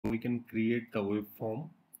we can create the web form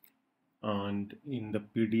and in the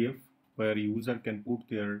PDF where user can put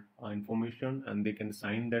their information and they can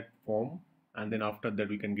sign that form, and then after that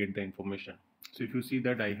we can get the information. So if you see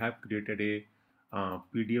that I have created a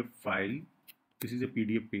PDF file. This is a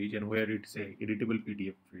PDF page, and where it's a editable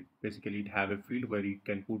PDF field. Basically it have a field where you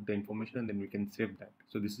can put the information and then we can save that.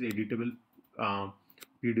 So this is editable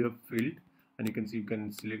PDF field, and you can see you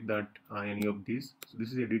can select that any of these. So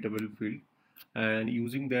this is editable field, and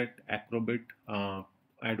using that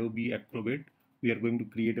Adobe Acrobat, we are going to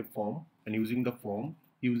create a form, and using the form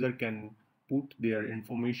user can put their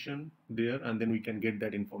information there, and then we can get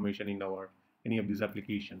that information in our any of this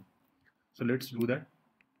application. So let's do that.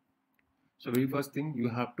 So very first thing, you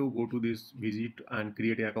have to go to this visit and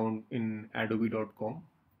create an account in adobe.com.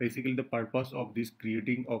 Basically the purpose of this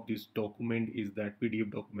creating of this document is that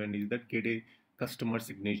PDF document is that get a customer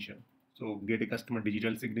signature. So get a customer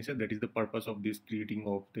digital signature. That is the purpose of this creating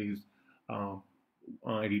of this uh,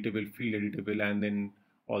 editable, field editable, and then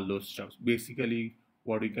all those stuff. Basically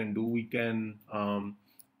what we can do, we can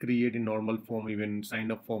create a normal form, even sign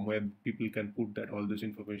up form where people can put that all this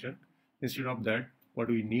information. Instead of that, what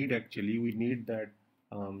we need actually, we need that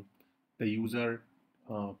the user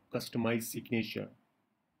customized signature,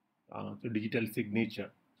 the digital signature.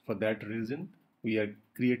 For that reason we are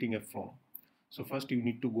creating a form. So first you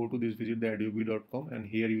need to go to this visit the adobe.com, and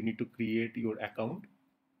here you need to create your account.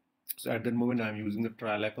 So at that moment I am using the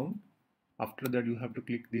trial account. After that you have to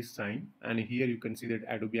click this sign, and here you can see that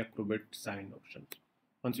Adobe Acrobat sign options.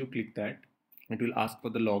 Once you click that, it will ask for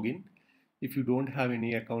the login. If you don't have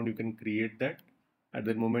any account, you can create that. At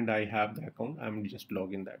that moment I have the account, I'm just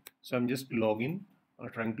logging that. So I'm just logging or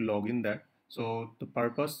trying to log in that. So the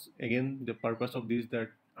purpose, again the purpose of this, that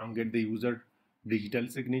I'm get the user digital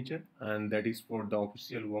signature, and that is for the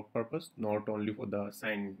official work purpose, not only for the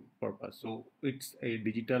sign purpose. So it's a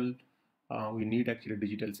digital, we need actually a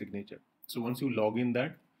digital signature. So once you log in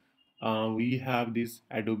that, we have this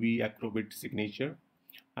Adobe Acrobat signature,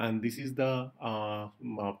 and this is the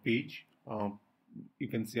page. You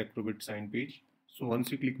can see Acrobat sign page. So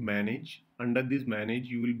once you click manage, under this manage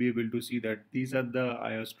you will be able to see that these are the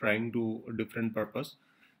I was trying to different purpose.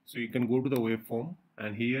 So you can go to the web form,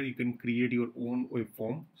 and here you can create your own web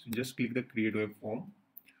form. So just click the create web form.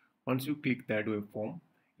 Once you click that web form,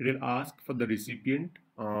 it will ask for the recipient.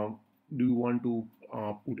 Do you want to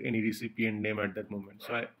put any recipient name at that moment?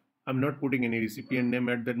 So I'm not putting any recipient name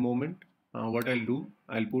at that moment. What I'll do,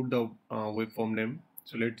 I'll put the web form name.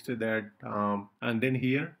 So let's say that, and then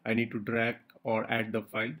here I need to drag or add the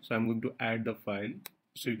file. So I'm going to add the file.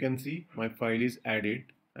 So you can see my file is added,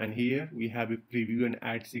 and here we have a preview and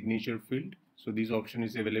add signature field. So this option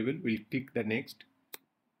is available. We'll click the next.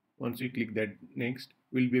 Once we click that next,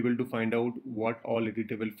 we'll be able to find out what all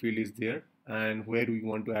editable field is there and where we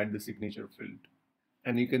want to add the signature field.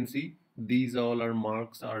 And you can see these all are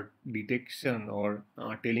marks are detection or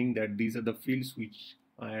telling that these are the fields which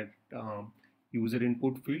are at user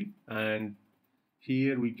input field, and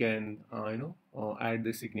here we can add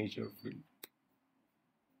the signature field.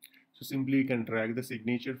 So simply you can drag the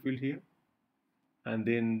signature field here, and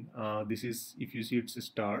then this is, if you see, it's a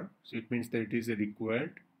star, so it means that it is a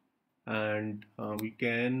required, and we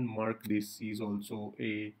can mark this is also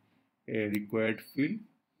a required field.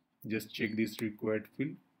 Just check this required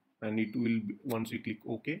field, and it will be, once we click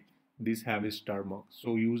OK, this have a star mark.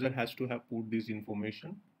 So user has to have put this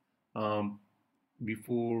information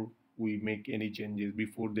before we make any changes,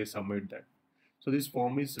 before they submit that. So this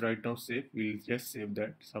form is right now saved. We'll just save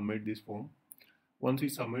that, submit this form. Once we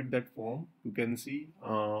submit that form, you can see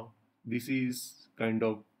this is kind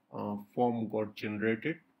of form got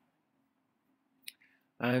generated,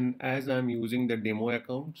 and as I'm using the demo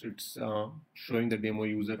account, so it's showing the demo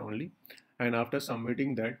user only. And after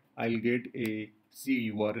submitting that, I'll get a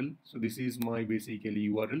C URL. So this is my basically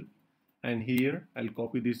URL, and here I'll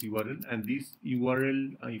copy this URL, and this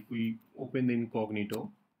URL, if we open the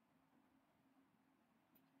incognito,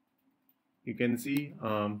 you can see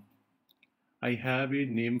I have a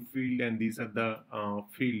name field, and these are the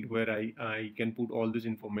field where I can put all this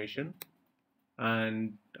information,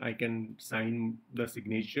 and I can sign the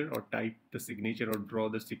signature or type the signature or draw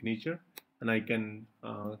the signature, and I can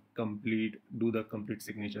do the complete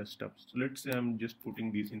signature steps. So let's say I'm just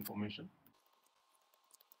putting this information,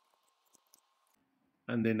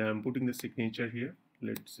 and then I'm putting the signature here.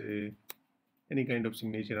 Let's say any kind of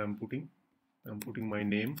signature I'm putting my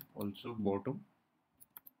name also bottom,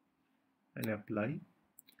 and apply.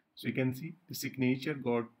 So you can see the signature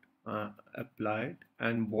got applied,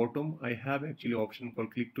 and bottom I have actually option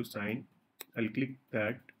called click to sign. I'll click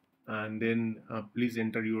that, and then please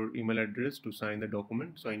enter your email address to sign the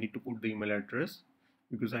document. So I need to put the email address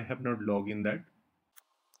because I have not logged in that,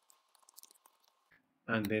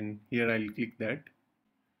 and then here I'll click that.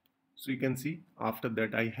 So you can see after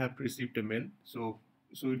that I have received a mail. So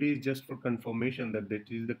it is just for confirmation that that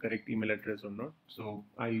is the correct email address or not. So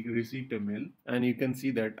I received a mail, and you can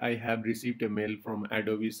see that I have received a mail from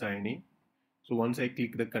Adobe Signature. So once I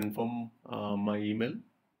click the confirm my email,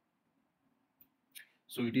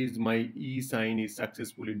 so it is my e-sign is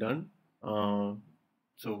successfully done. uh,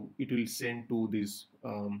 so it will send to this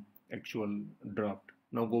actual draft.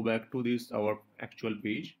 Now go back to this our actual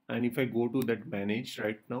page, and if I go to that manage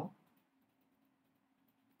right now,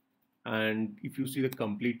 and if you see the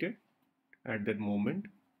completed at that moment,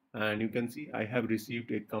 and you can see I have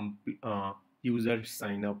received a user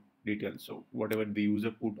sign up details. So whatever the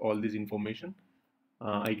user put all this information,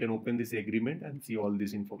 I can open this agreement and see all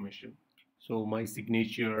this information. So my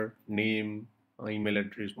signature, name, email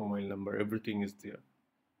address, mobile number, everything is there,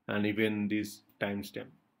 and even this timestamp.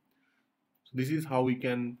 So this is how we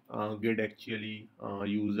can get actually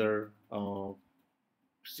user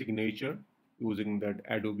signature using that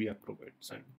Adobe Acrobat sign.